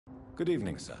Good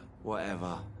evening, sir.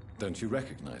 Whatever. Don't you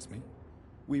recognize me?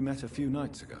 We met a few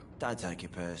nights ago. Don't take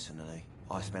it personally.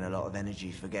 I spent a lot of energy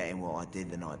forgetting what I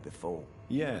did the night before.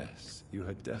 Yes, you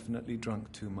had definitely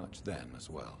drunk too much then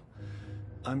as well.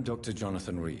 I'm Dr.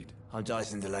 Jonathan Reid. I'm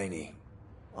Dyson Delaney.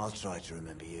 I'll try to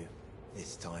remember you.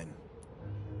 This time.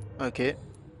 Ok.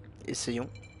 Essayons.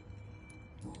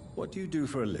 What do you do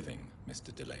for a living,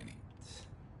 Mr. Delaney?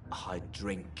 I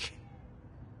drink.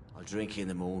 I drink in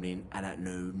the morning and at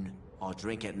noon. I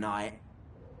drink at night.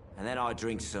 And then I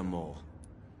drink some more.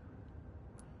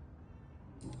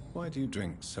 Why do you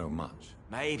drink so much?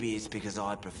 Maybe it's because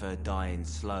I prefer dying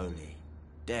slowly.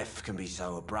 Death can be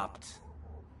so abrupt.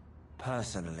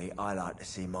 Personally, I like to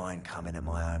see mine coming at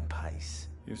my own pace.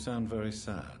 You sound very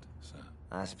sad, sir.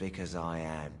 That's because I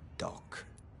am Doc.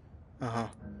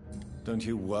 Don't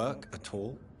you work at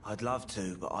all? I'd love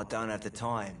to, but I don't have the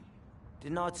time.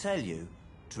 Didn't I tell you?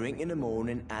 Drink in the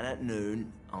morning and at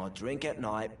noon. I drink at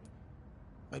night.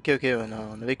 Ok,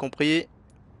 on avait compris.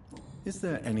 Is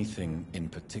there anything in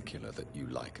particular that you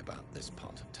like about this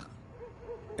part of town?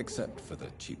 Except for the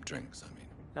cheap drinks, I mean.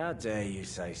 How dare you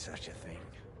say such a thing?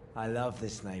 I love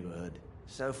this neighborhood.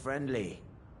 So friendly.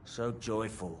 So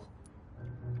joyful.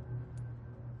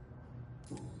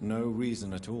 No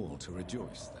reason at all to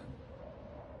rejoice, then?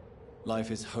 Life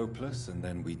is hopeless and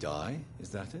then we die, is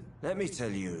that it? Let me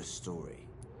tell you a story.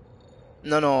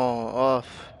 Non, oh,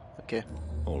 ok.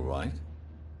 All right.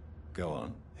 Go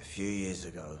on. A few years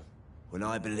ago, when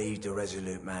I believed a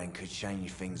resolute man could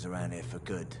change things around here for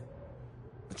good,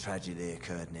 a tragedy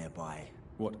occurred nearby.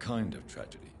 What kind of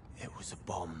tragedy? It was a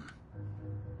bomb.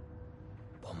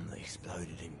 Bomb that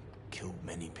exploded and killed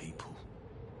many people.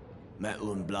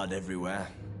 Metal and blood everywhere.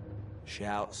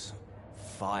 Shouts,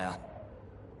 fire,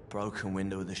 broken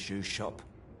window of the shoe shop,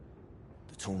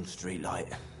 the torn street light.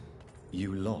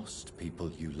 You lost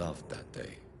people you loved that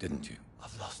day, didn't you?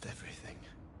 I've lost everything.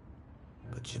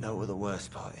 But you know what the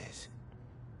worst part is?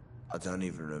 I don't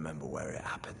even remember where it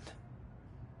happened.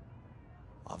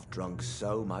 I've drunk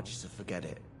so much to forget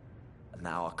it. And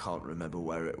now I can't remember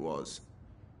where it was.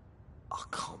 I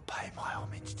can't pay my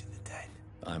homage to the dead.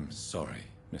 I'm sorry,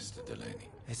 Mr. Delaney.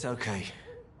 It's okay.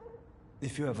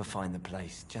 If you ever find the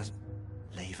place, just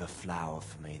leave a flower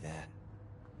for me there.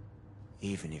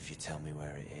 Even if you tell me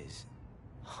where it is.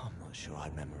 I'm not sure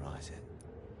I'd memorize it.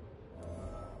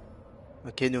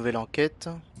 Ok, nouvelle enquête.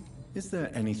 Is there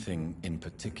anything in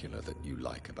particular that you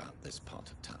like about this part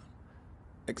of town?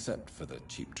 Except for the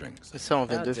cheap drinks. C'est ça, on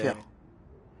vient de faire.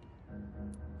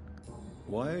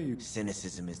 Why are you...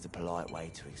 Cynicism is the polite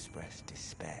way to express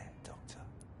despair, Doctor.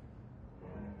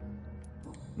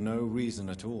 No reason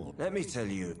at all. Let me tell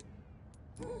you.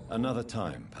 Another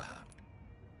time, perhaps.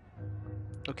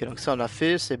 Ok, donc ça on a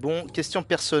fait, c'est bon. Question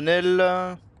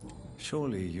personnelle.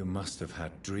 Surely you must have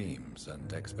had dreams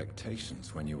and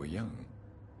expectations when you were young,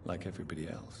 like everybody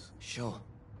else. Sure.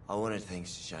 I wanted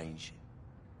things to change.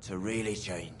 To really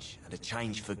change, and to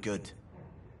change for good.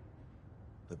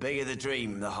 The bigger the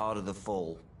dream, the harder the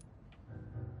fall.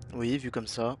 Oui, vu comme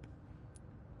ça.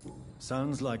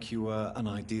 Sounds like you were an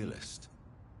idealist,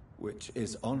 which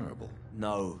is honorable.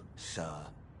 No, sir.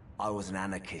 I was an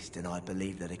anarchist and I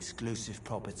believed that exclusive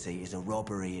property is a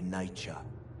robbery in nature.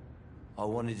 I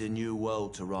wanted a new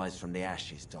world to rise from the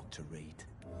ashes, Dr. Reid.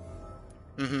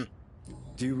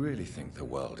 Do you really think the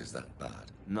world is that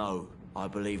bad? No, I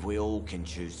believe we all can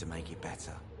choose to make it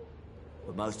better.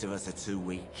 But most of us are too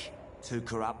weak, too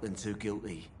corrupt and too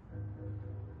guilty.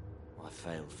 I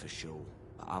failed for sure,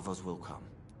 but others will come.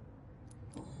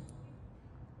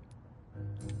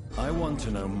 I want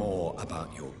to know more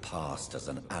about your past as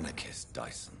an anarchist,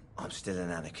 Dyson. I'm still an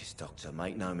anarchist, Doctor,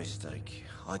 make no mistake.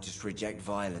 I just reject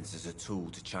violence as a tool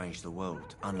to change the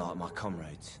world, unlike my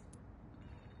comrades.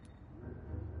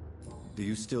 Do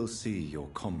you still see your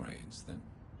comrades, then?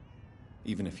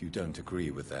 Even if you don't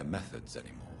agree with their methods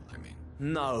anymore, I mean.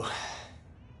 No.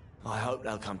 I hope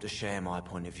they'll come to share my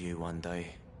point of view one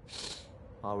day.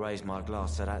 I'll raise my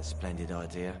glass to that splendid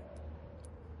idea.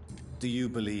 Do you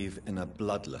believe in a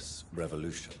bloodless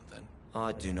revolution, then?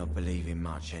 I do not believe in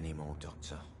much anymore,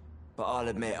 Doctor. But I'll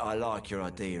admit I like your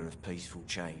idea of peaceful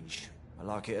change. I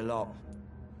like it a lot.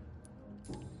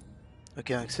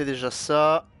 Ok, donc c'est déjà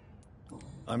ça.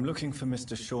 I'm looking for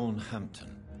Mr. Sean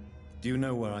Hampton. Do you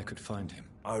know where I could find him?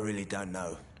 I really don't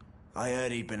know. I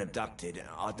heard he'd been abducted.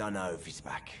 I don't know if he's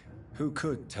back. Who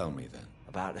could tell me, then?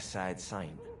 About the sad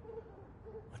saint.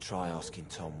 I'll try asking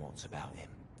Tom Watts about him.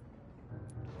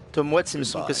 Tom Watts, il me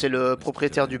semble que c'est le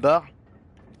propriétaire du bar.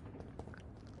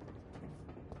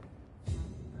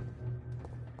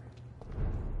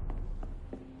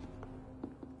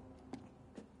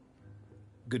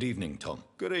 Good evening, Tom.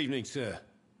 Good evening, sir.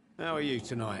 How are you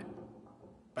tonight?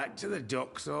 Back to the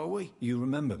docks, are we? You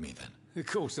remember me then? Of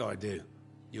course I do.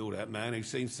 You're that man who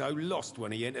seemed so lost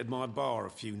when he entered my bar a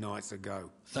few nights ago.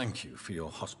 Thank you for your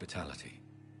hospitality.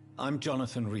 I'm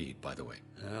Jonathan Reid, by the way.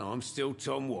 I'm still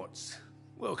Tom Watts.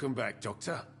 Welcome back,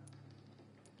 Doctor.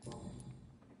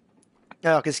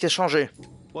 Alors, qu'est-ce qui a changé?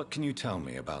 What can you tell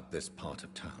me about this part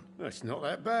of town? It's not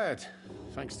that bad.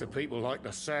 Thanks to people like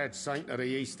the sad saint of the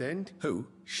East End. Who?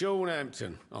 Sean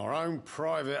Hampton, our own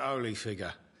private holy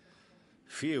figure.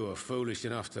 Few are foolish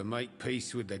enough to make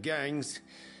peace with the gangs.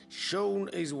 Sean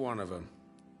is one of them.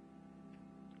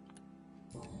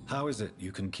 How is it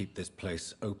you can keep this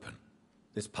place open?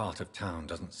 This part of town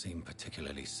doesn't seem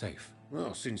particularly safe.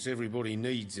 Well, since everybody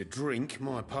needs a drink,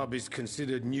 my pub is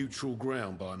considered neutral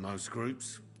ground by most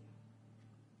groups.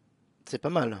 C'est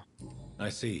pas mal. I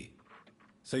see.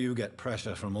 So you get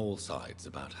pressure from all sides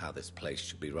about how this place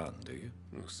should be run, do you?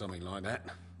 Well, something like that.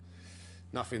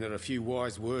 Nothing that a few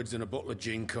wise words and a bottle of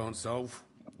gin can't solve.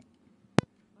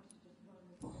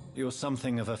 You're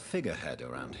something of a figurehead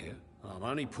around here. I'm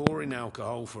only pouring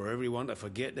alcohol for everyone to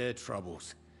forget their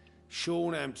troubles.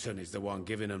 Sean Hampton is the one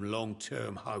giving them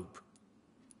long-term hope.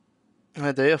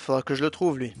 Ouais, d'ailleurs, il faudra que je le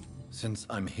trouve, lui. Since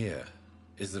I'm here,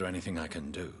 is there anything I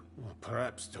can do? Well,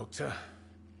 perhaps, Doctor.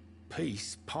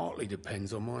 Peace partly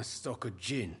depends on my stock of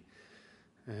gin.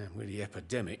 With the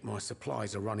epidemic, my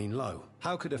supplies are running low.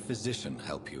 How could a physician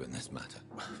help you in this matter?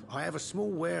 I have a small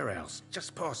warehouse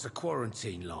just past the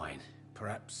quarantine line.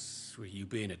 Perhaps, with you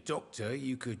being a doctor,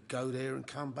 you could go there and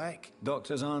come back?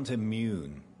 Doctors aren't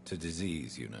immune to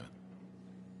disease, you know.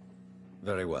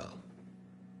 Very well.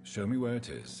 Show me where it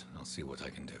is. I'll see what I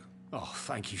can do. Oh,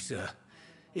 thank you, sir.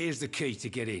 Here's the key to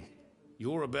get in.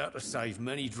 You're about to save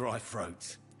many dry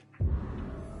throats.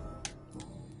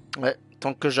 Ouais,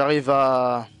 tant que j'arrive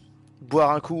à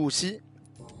boire un coup aussi.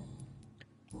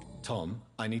 Tom,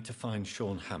 I need to find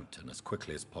Sean Hampton as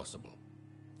quickly as possible.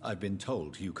 I've been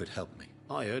told you could help me.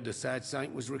 I heard the sad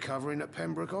saint was recovering at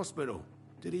Pembroke Hospital.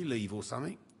 Did he leave or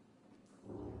something?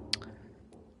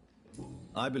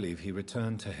 I believe he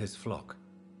returned to his flock.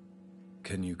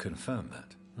 Can you confirm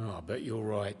that? Oh, I bet you're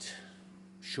right.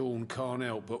 Sean can't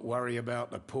help but worry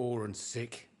about the poor and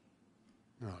sick.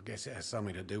 Oh, I guess it has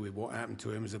something to do with what happened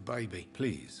to him as a baby.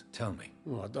 Please, tell me.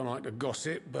 Well, I don't like to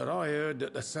gossip, but I heard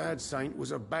that the sad saint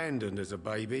was abandoned as a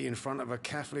baby in front of a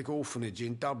Catholic orphanage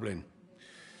in Dublin.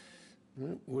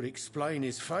 That would explain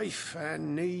his faith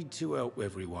and need to help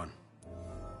everyone.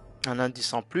 Un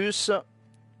indice en plus.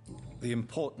 The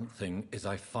important thing is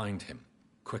I find him,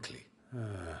 quickly.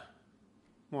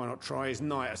 Why not try his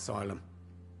night asylum?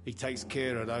 He takes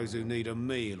care of those who need a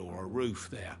meal or a roof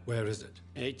there. Where is it?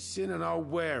 It's in an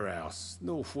old warehouse,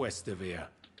 northwest of here.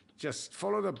 Just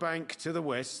follow the bank to the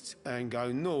west and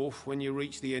go north when you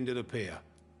reach the end of the pier.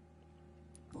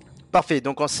 Parfait,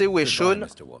 donc on sait où est Goodbye, Sean.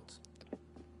 Mr. Watts.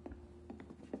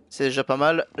 C'est déjà pas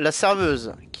mal. La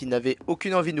serveuse, qui n'avait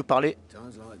aucune envie de nous parler.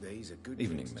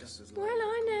 Evening, miss. Well,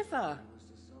 I never.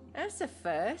 That's a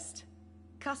first.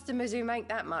 Customers who make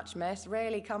that much mess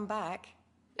rarely come back.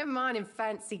 Never mind in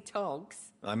fancy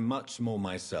togs. I'm much more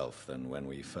myself than when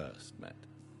we first met.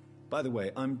 By the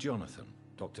way, I'm Jonathan,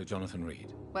 Dr. Jonathan Reid.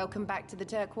 Welcome back to the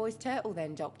Turquoise Turtle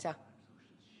then, Doctor.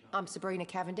 I'm Sabrina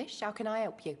Cavendish. How can I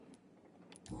help you?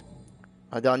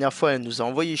 La dernière fois, elle nous a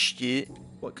envoyé chier.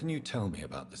 What can you tell me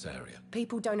about this area?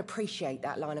 People don't appreciate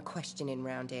that line of questioning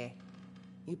round here.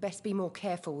 You best be more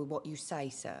careful with what you say,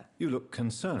 sir. You look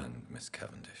concerned, Miss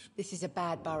Cavendish. This is a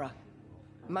bad borough.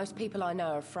 Most people I know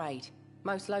are afraid.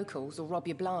 Most locals will rob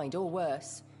you blind, or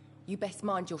worse. You best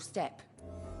mind your step.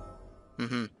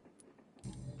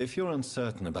 If you're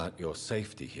uncertain about your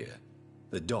safety here,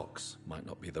 the docks might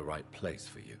not be the right place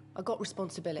for you. I got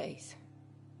responsibilities.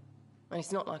 And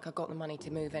it's not like I got the money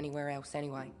to move anywhere else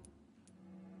anyway.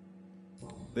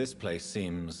 This place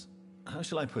seems, how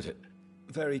shall I put it,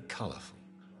 very colourful.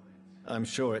 I'm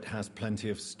sure it has plenty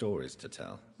of stories to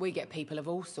tell. We get people of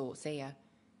all sorts here.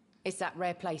 It's that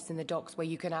rare place in the docks where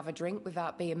you can have a drink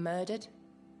without being murdered.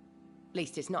 At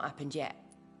least it's not happened yet.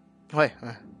 Ouais,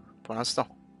 ouais, pour l'instant.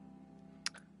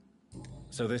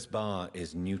 So this bar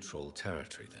is neutral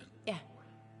territory then? Yeah.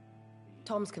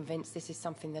 Tom's convinced this is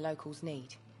something the locals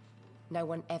need. No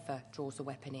one ever draws a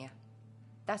weapon here.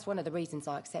 That's one of the reasons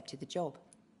I accepted the job.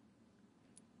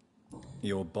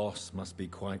 Your boss must be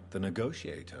quite the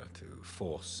negotiator to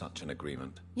force such an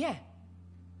agreement. Yeah.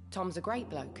 Tom's a great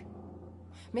bloke.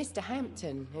 Mr.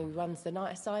 Hampton, who runs the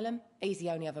night asylum, he's the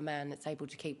only other man that's able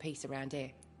to keep peace around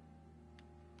here.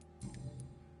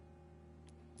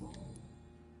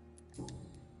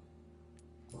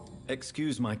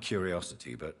 Excuse my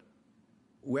curiosity, but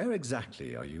Where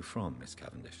exactly are you from, Miss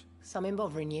Cavendish? Something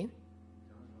bothering you?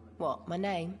 What, my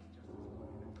name?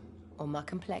 Or my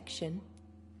complexion?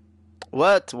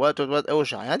 What? Oh,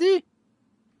 j'ai rien dit.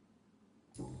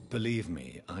 Believe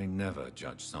me, I never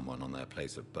judge someone on their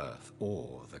place of birth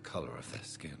or the color of their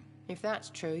skin. If that's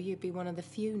true, you'd be one of the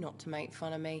few not to make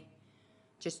fun of me.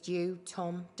 Just you,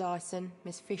 Tom, Dyson,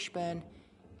 Miss Fishburne,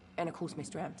 and of course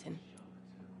Mr. Hampton.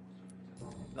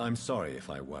 I'm sorry if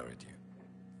I worried you.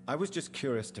 I was just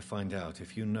curious to find out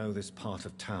if you know this part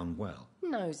of town well.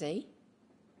 Nosy.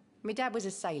 My dad was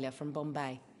a sailor from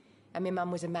Bombay, and my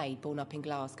mum was a maid born up in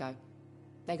Glasgow.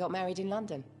 They got married in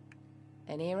London.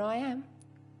 And here I am.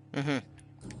 Une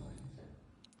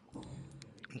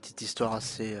petite histoire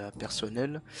assez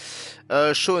personnelle.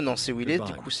 Sean, on sait où il est,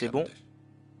 du coup c'est bon.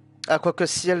 Ah, quoique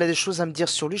si elle a des choses à me dire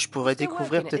sur lui, je pourrais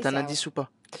découvrir peut-être un indice ou pas.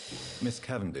 Miss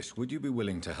Cavendish, would you be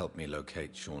willing to help me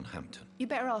locate Sean Hampton? You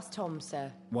better ask Tom,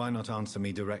 sir. Why not answer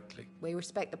me directly? We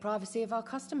respect the privacy of our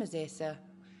customers here, sir.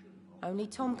 Only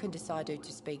Tom can decide who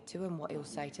to speak to and what he'll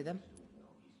say to them.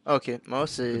 Ok, moi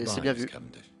c'est bien vu.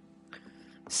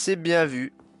 C'est bien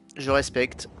vu. Je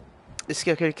respecte. Est-ce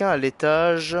qu'il y a quelqu'un à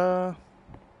l'étage?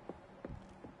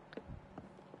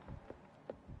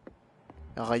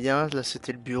 Rien, là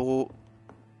c'était le bureau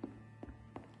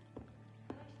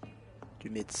du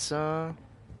médecin.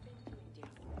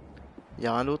 Il y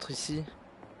a un autre ici.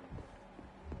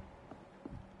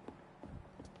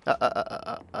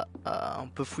 On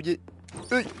peut fouiller.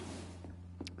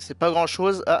 C'est pas grand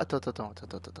chose. Ah, attends.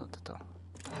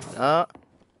 Voilà.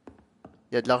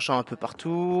 Il y a de l'argent un peu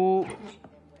partout.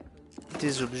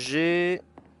 Des objets.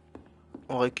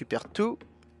 On récupère tout.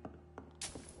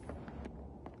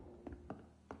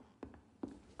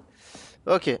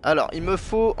 Ok, alors il me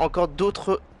faut encore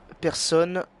d'autres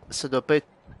personnes. Ça doit pas être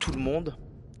tout le monde.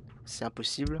 C'est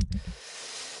impossible.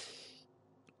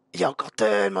 Il y a encore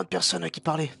tellement de personnes à qui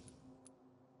parler.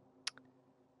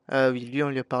 Ah oui, lui on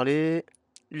lui a parlé.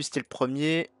 Lui c'était le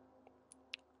premier.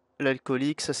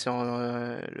 L'alcoolique, ça c'est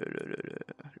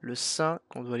le sein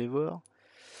qu'on doit aller voir.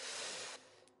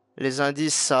 Les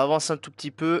indices, ça avance un tout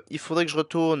petit peu. Il faudrait que je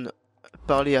retourne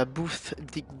parler à Booth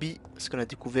Digby, parce qu'on a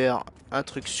découvert un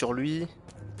truc sur lui.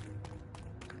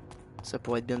 Ça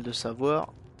pourrait être bien de le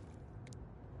savoir.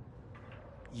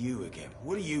 You again.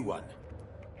 What do you want?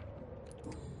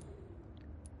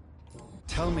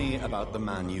 Tell me about the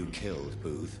man you killed,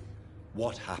 Booth.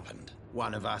 What happened?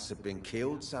 One of us had been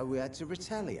killed, so we had to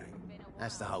retaliate.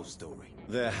 That's the whole story.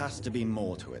 There has to be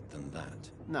more to it than that.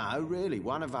 No, really,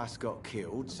 one of us got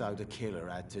killed, so the killer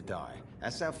had to die.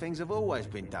 That's how things have always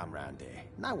been done round here.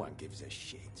 No one gives a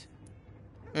shit.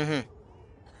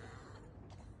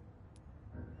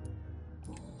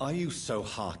 Are you so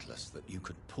heartless that you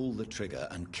could pull the trigger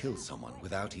and kill someone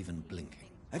without even blinking?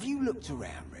 Have you looked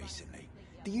around recently?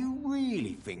 Do you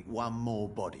really think one more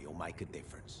body will make a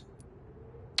difference?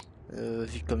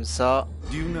 Vu comme ça.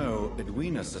 Do you know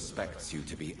Edwina suspects you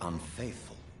to be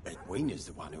unfaithful? Edwina's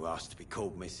the one who asked to be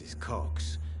called Mrs.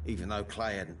 Cox, even though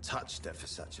Clay hadn't touched her for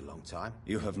such a long time.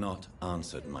 You have not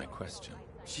answered my question.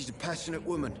 She's a passionate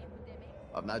woman.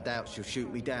 I've no doubt she'll shoot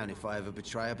me down if I ever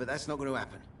betray her, but that's not going to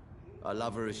happen. I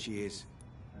love her as she is.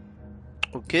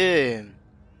 Ok.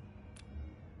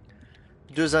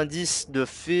 Deux indices de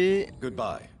fait.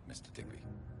 Goodbye, Mr. Digby.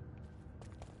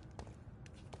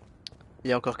 Il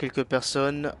y a encore quelques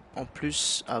personnes en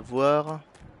plus à voir.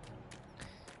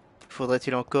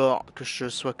 Faudrait-il encore que je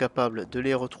sois capable de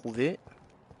les retrouver?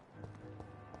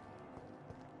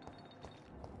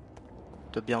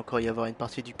 Il doit bien encore y avoir une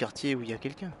partie du quartier où il y a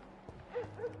quelqu'un.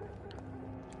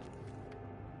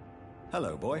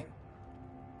 Hello, boy.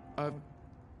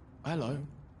 Hello.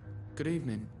 Good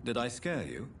evening. Did I scare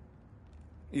you?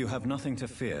 You have nothing to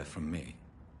fear from me.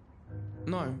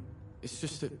 No, it's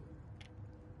just that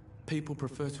people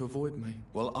prefer to avoid me.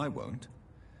 Well, I won't.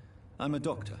 I'm a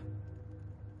doctor.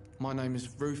 My name is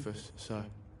Rufus, sir.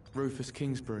 Rufus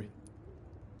Kingsbury.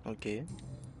 Ok.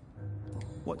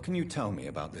 What can you tell me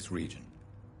about this region?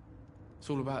 It's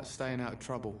all about staying out of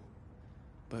trouble.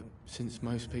 But since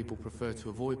most people prefer to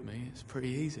avoid me, it's pretty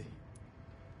easy.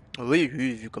 Oui,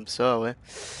 vu comme ça, ouais.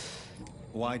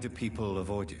 Why do people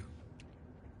avoid you?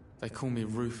 They call me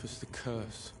Rufus the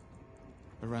Curse.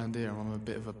 Around here, I'm a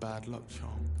bit of a bad luck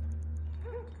charm.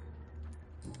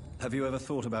 Have you ever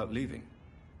thought about leaving?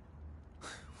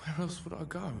 Where else would I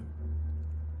go?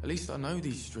 At least I know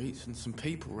these streets and some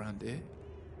people around here.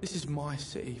 This is my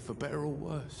city, for better or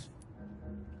worse.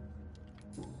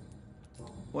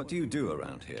 What do you do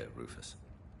around here, Rufus?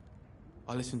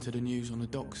 I listen to the news on the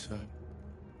docks, sir.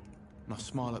 And I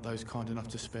smile at those kind enough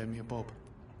to spare me a bob.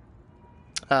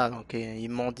 Ah, donc il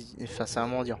mendie, enfin c'est un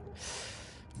mendiant.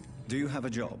 Do you have a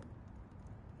job?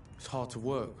 It's hard to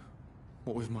work,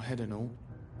 what with my head and all.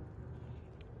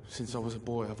 Since I was a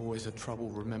boy, I've always had trouble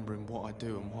remembering what I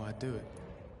do and why I do it.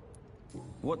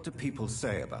 What do people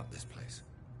say about this place?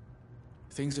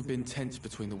 Things have been tense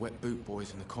between the wet boot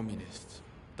boys and the communists.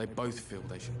 They both feel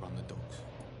they should run the docks.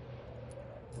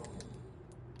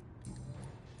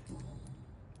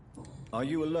 Are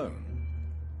you alone?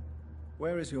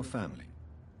 Where is your family?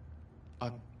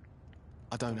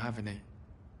 I don't have any.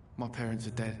 My parents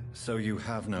are dead. So you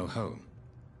have no home?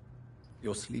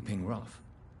 You're sleeping rough?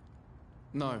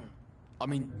 No. I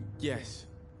mean, yes.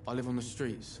 I live on the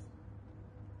streets.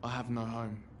 I have no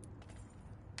home.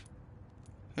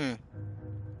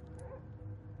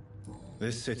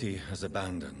 This city has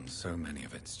abandoned so many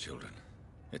of its children.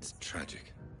 It's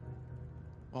tragic.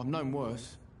 Well, I've known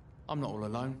worse. I'm not all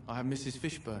alone. I have Mrs.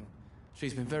 Fishburne.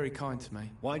 She's been very kind to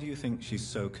me. Why do you think she's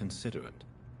so considerate?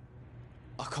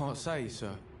 I can't say,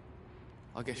 sir.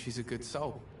 I guess she's a good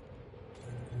soul.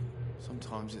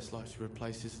 Sometimes it's like she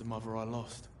replaces the mother I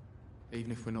lost,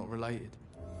 even if we're not related.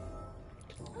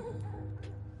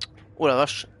 Oh la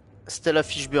vache, Stella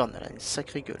Fishburne, elle a une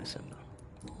sacrée gueule celle-là.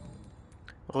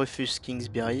 Rufus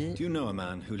Kingsbury. Do you know a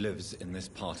man who lives in this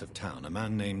part of town? A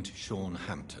man named Sean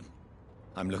Hampton.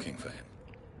 I'm looking for him.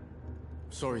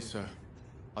 Sorry, sir.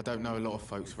 I don't know a lot of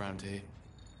folks around here.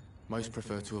 Most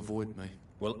prefer to avoid me.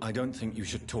 Well, I don't think you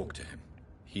should talk to him.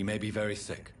 He may be very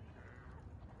sick.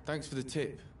 Thanks for the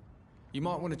tip. You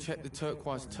might want to check the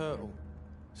Turquoise Turtle.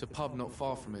 It's a pub not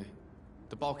far from here.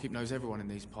 The barkeep knows everyone in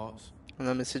these parts.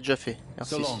 Non mais c'est déjà fait,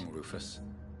 merci. So long, Rufus.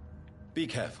 Be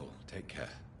careful. Take care.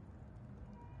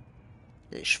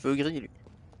 Il a les cheveux gris lui.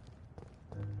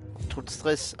 Trop de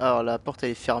stress. Alors la porte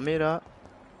elle est fermée là.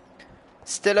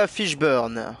 Stella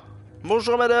Fishburne.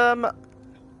 Bonjour madame.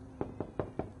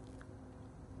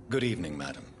 Good evening,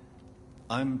 madam.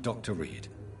 I'm Dr. Reid.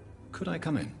 Could I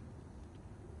come in?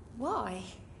 Why?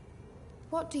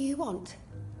 What do you want?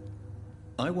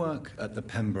 I work at the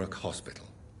Pembroke Hospital.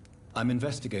 I'm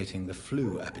investigating the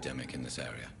flu epidemic in this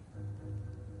area.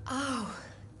 Oh,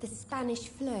 the Spanish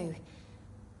flu.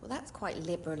 Well, that's quite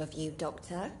liberal of you,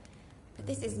 Doctor. But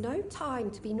this is no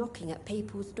time to be knocking at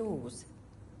people's doors.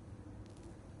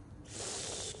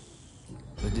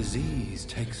 The disease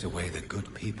takes away the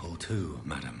good people too,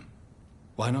 madam.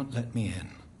 Why not let me in?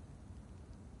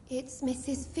 It's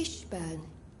Mrs. Fishburne.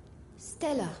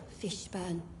 Stella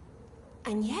Fishburne.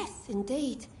 And yes,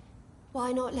 indeed.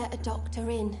 Why not let a doctor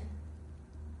in?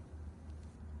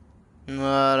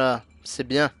 Voilà, c'est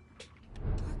bien.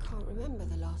 I can't remember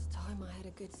the last time I had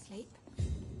a good sleep.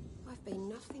 I've been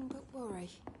nothing but worry.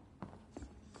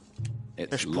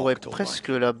 Je pourrais presque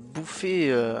la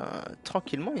bouffer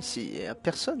tranquillement ici, il n'y a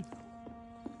personne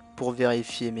pour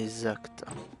vérifier mes actes.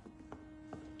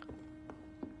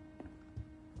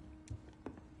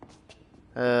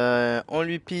 On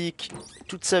lui pique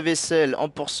toute sa vaisselle en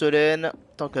porcelaine,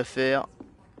 tant qu'à faire.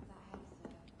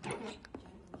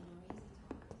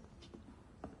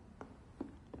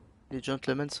 Les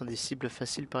gentlemen sont des cibles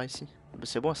faciles par ici.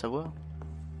 C'est bon à savoir.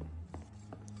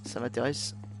 Ça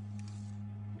m'intéresse.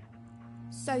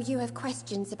 So you have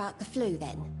questions about the flu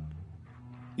then?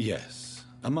 Yes,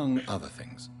 among other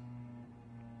things.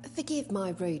 Forgive my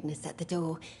rudeness at the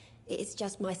door. It's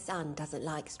just my son doesn't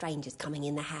like strangers coming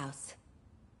in the house.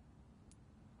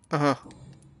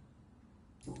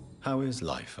 How is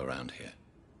life around here?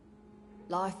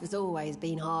 Life has always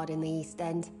been hard in the East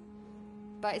End.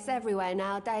 But it's everywhere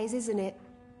nowadays, isn't it?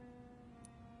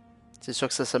 C'est sûr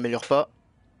que ça s'améliore pas.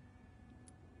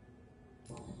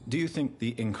 Do you think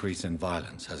the increase in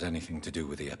violence has anything to do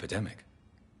with the epidemic?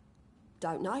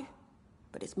 Don't know.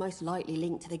 But it's most likely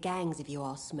linked to the gangs, if you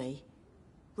ask me.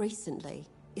 Recently,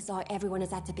 it's like everyone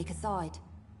has had to pick a side.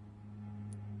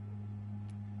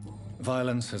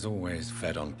 Violence has always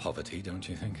fed on poverty, don't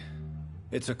you think?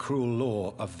 It's a cruel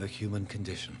law of the human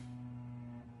condition.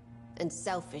 And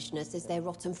selfishness is their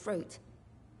rotten fruit.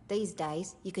 These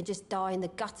days, you can just die in the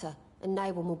gutter, and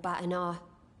no one will bat an eye.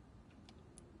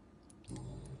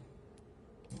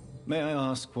 May I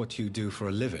ask what you do for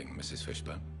a living, Mrs.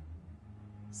 Fishburne?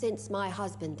 Since my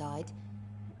husband died,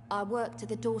 I worked at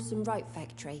the Dawson Rope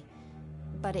factory,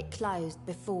 but it closed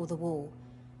before the war.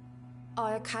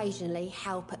 I occasionally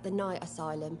help at the night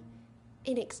asylum,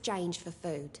 in exchange for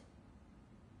food.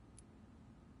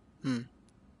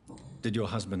 Did your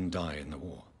husband die in the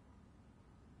war?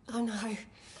 Oh no,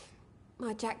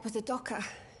 my Jack was a docker.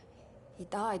 He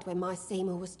died when my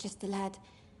Seymour was just a lad.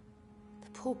 The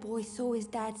poor boy saw his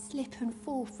dad slip and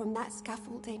fall from that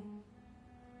scaffolding.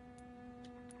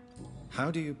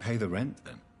 How do you pay the rent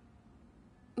then?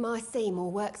 My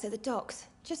Seymour works at the docks,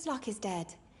 just like his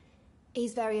dad.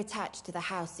 He's very attached to the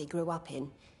house he grew up in.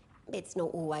 It's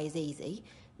not always easy,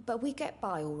 but we get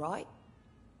by all right.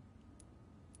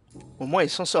 Au moins ils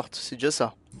s'en sortent, c'est déjà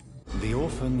ça. The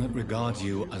orphan that regards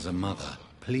you as a mother.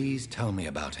 Please tell me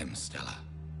about him, Stella.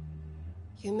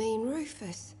 You mean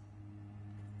Rufus?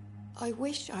 I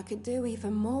wish I could do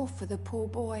even more for the poor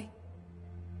boy.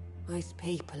 Most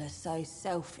people are so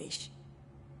selfish.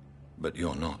 But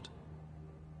you're not.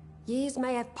 Years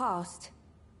may have passed,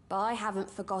 but I haven't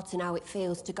forgotten how it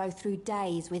feels to go through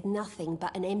days with nothing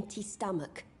but an empty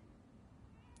stomach.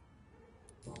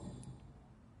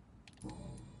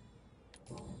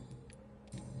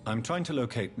 I'm trying to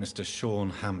locate Mr. Sean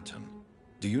Hampton.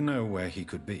 Do you know where he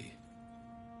could be?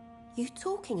 You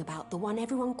talking about the one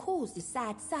everyone calls the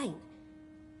sad saint?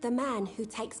 The man who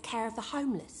takes care of the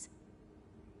homeless?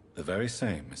 The very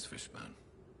same, Miss Fishburne.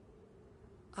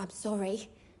 I'm sorry.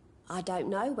 I don't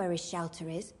know where his shelter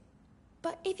is.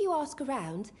 But if you ask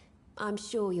around, I'm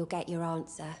sure you'll get your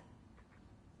answer.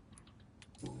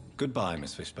 Goodbye,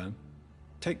 Miss Fishburne.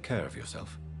 Take care of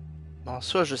yourself. En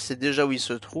soi, je sais déjà où il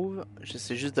se trouve.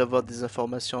 J'essaie juste d'avoir des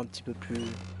informations un petit peu plus...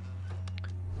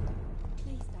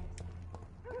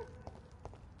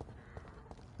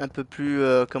 un peu plus,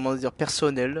 comment dire,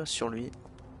 personnelles sur lui.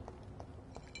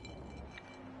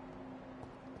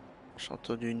 J'ai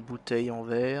entendu une bouteille en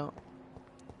verre.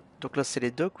 Donc là, c'est les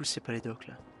docks ou c'est pas les docks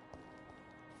là?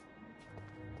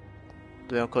 Il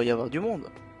doit encore y avoir du monde.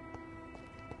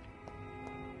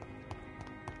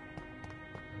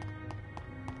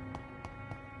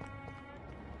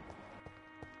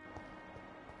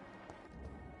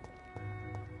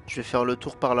 Je vais faire le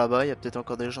tour par là-bas, il y a peut-être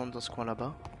encore des gens dans ce coin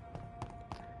là-bas.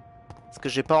 Parce que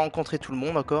j'ai pas rencontré tout le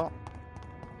monde encore.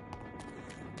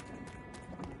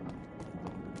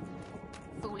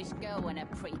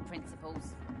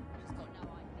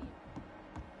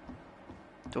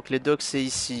 Donc les docks c'est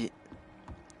ici.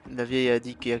 La vieille a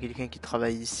dit qu'il y a quelqu'un qui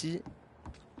travaille ici.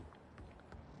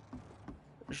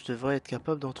 Je devrais être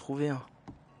capable d'en trouver un.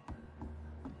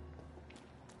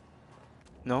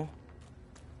 Non ?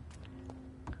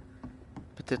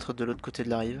 Peut-être de l'autre côté de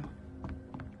la rive.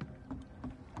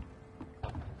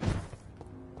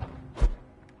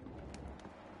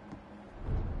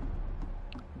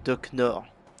 Dock Nord.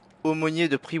 Aumônier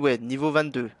de Priwed, niveau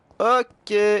 22.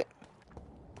 Ok.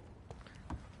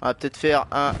 On va peut-être faire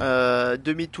un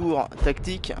demi-tour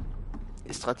tactique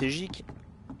et stratégique.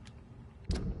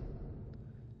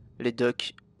 Les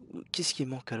docks. Qu'est-ce qui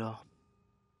manque alors?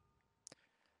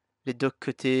 Les docks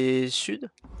côté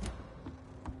sud?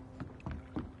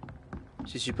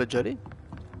 Si je suis pas déjà allé?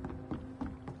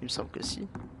 Il me semble que si.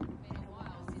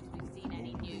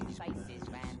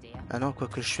 Ah non,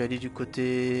 quoique je suis allé du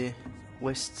côté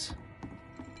ouest.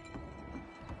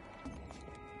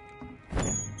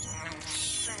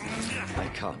 I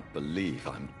can't believe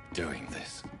I'm doing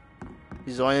this.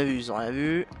 Ils ont rien vu, ils ont rien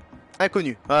vu.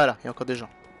 Inconnu, voilà, il y a encore des gens.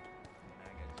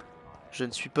 Je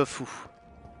ne suis pas fou.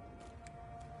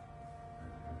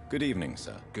 Good evening,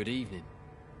 sir. Good evening.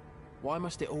 Why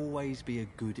must it always be a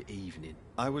good evening?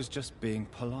 I was just being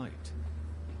polite.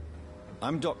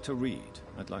 I'm Dr. Reid.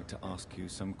 I'd like to ask you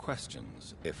some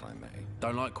questions, if I may.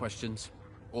 Don't like questions.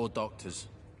 Or doctors.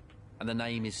 And the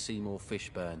name is Seymour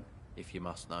Fishburne, if you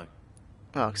must know.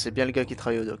 Ah, c'est bien le gars qui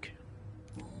travaille au dock.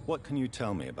 What can you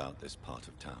tell me about this part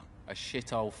of town? A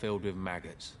shithole filled with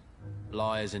maggots.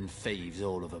 Liars and thieves,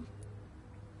 all of them.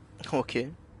 Ok.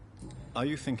 Are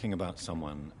you thinking about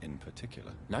someone in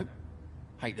particular? Nope.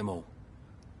 Hate them all.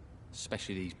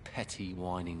 Especially these petty,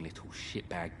 whining little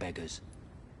shitbag beggars.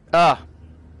 Ah!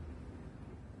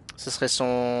 Ce serait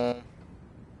son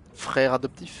frère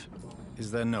adoptif.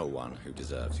 Is there no one who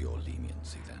deserves your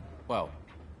leniency then? Well,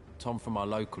 Tom from our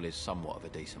local is somewhat of a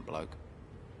decent bloke.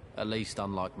 At least,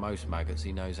 unlike most maggots,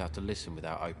 he knows how to listen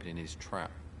without opening his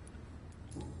trap.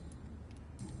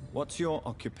 What's your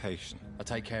occupation? I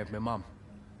take care of my mum.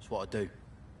 That's what I do.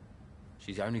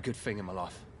 She's the only good thing in my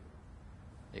life.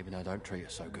 Even though I don't treat her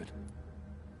so good.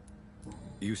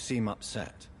 You seem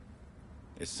upset.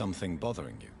 Is something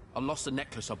bothering you? I lost the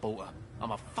necklace I bought her.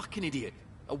 I'm a fucking idiot.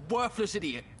 A worthless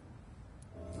idiot.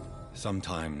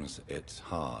 Sometimes it's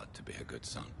hard to be a good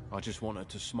son. I just want her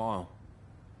to smile.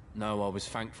 No, I was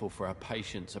thankful for her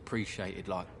patience, appreciated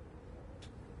like...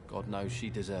 God knows she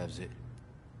deserves it.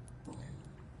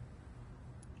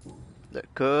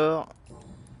 D'accord.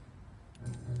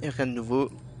 Et rien de nouveau.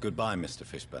 Goodbye, Mr.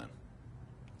 Fishburne.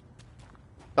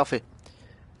 Parfait.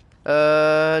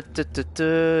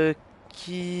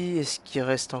 Qui est-ce qui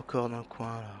reste encore dans le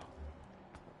coin là?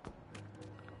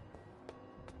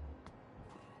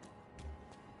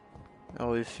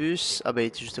 Rufus. Ah bah il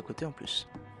était juste à côté en plus.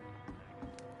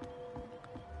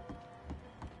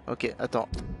 Ok, attends.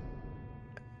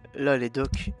 Là, les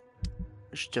docks,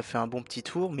 j'ai déjà fait un bon petit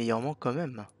tour, mais il en manque quand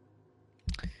même.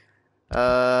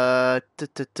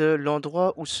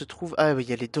 L'endroit où se trouve... Ah oui, il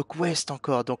y a les docks ouest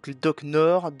encore. Donc le dock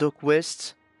nord, dock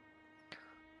ouest.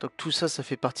 Donc tout ça, ça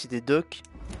fait partie des docks.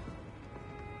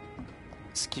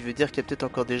 Ce qui veut dire qu'il y a peut-être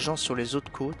encore des gens sur les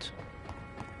autres côtes.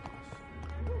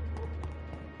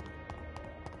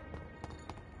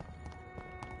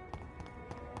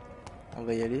 On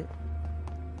va y aller.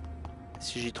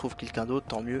 Si j'y trouve quelqu'un d'autre,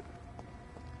 tant mieux.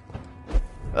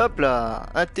 Hop là,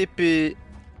 un TP.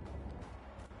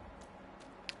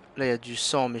 Là, il y a du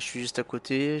sang, mais je suis juste à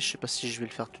côté. Je sais pas si je vais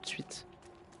le faire tout de suite.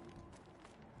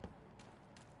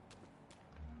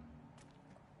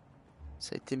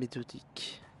 Ça a été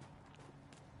méthodique.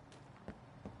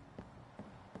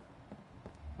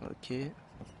 Ok.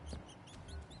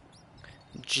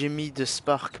 Jamie de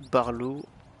Spark Barlow.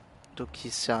 Donc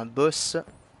c'est un boss.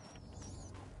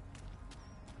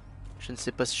 Je ne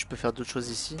sais pas si je peux faire d'autres choses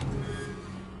ici.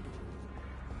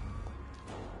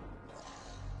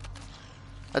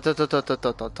 Attends.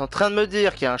 T'es en train de me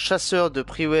dire qu'il y a un chasseur de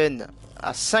Priwen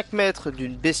à 5 mètres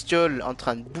d'une bestiole en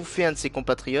train de bouffer un de ses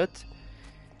compatriotes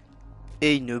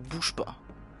et il ne bouge pas.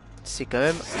 C'est quand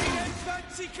même...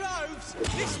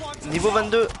 Niveau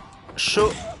 22.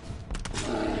 Chaud.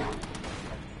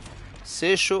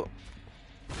 C'est chaud.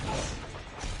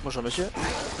 Bonjour monsieur.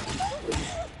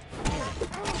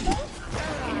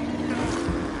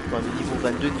 Bon, mais niveau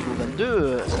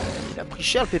 22, il a pris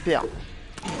cher le pépère.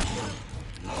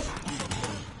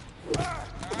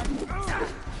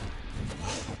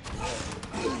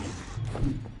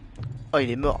 Oh,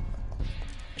 il est mort.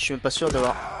 Je suis même pas sûr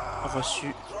d'avoir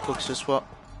reçu quoi que ce soit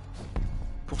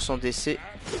pour son décès.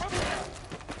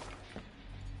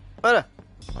 Voilà.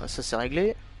 Voilà, ça c'est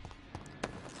réglé.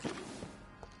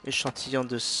 Échantillon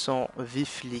de sang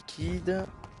vif liquide.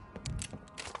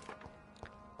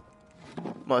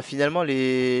 Bon, finalement,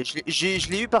 je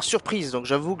l'ai eu par surprise, donc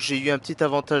j'avoue que j'ai eu un petit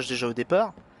avantage déjà au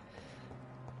départ.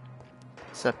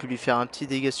 Ça a pu lui faire un petit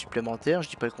dégât supplémentaire, je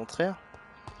dis pas le contraire.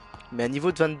 Mais à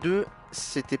niveau de 22,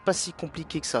 c'était pas si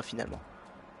compliqué que ça finalement.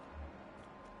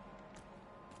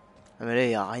 Ah mais là, il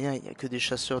n'y a rien, il n'y a que des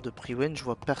chasseurs de Priwen, je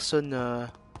vois personne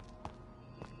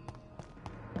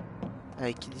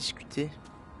avec qui discuter.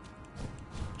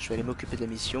 Je vais aller m'occuper de la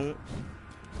mission.